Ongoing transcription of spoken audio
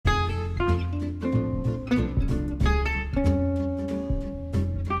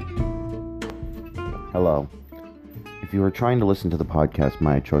Hello. If you are trying to listen to the podcast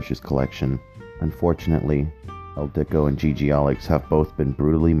My Atrocious Collection, unfortunately, El Dico and Gigi Alex have both been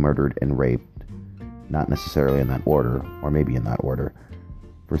brutally murdered and raped, not necessarily in that order, or maybe in that order,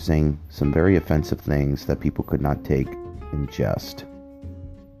 for saying some very offensive things that people could not take in jest.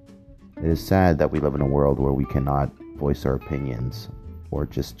 It is sad that we live in a world where we cannot voice our opinions or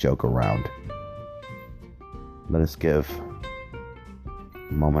just joke around. Let us give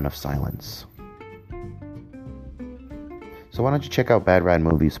a moment of silence. So why don't you check out Bad Rad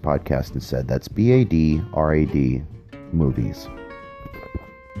Movies podcast instead? That's BADRAD Movies.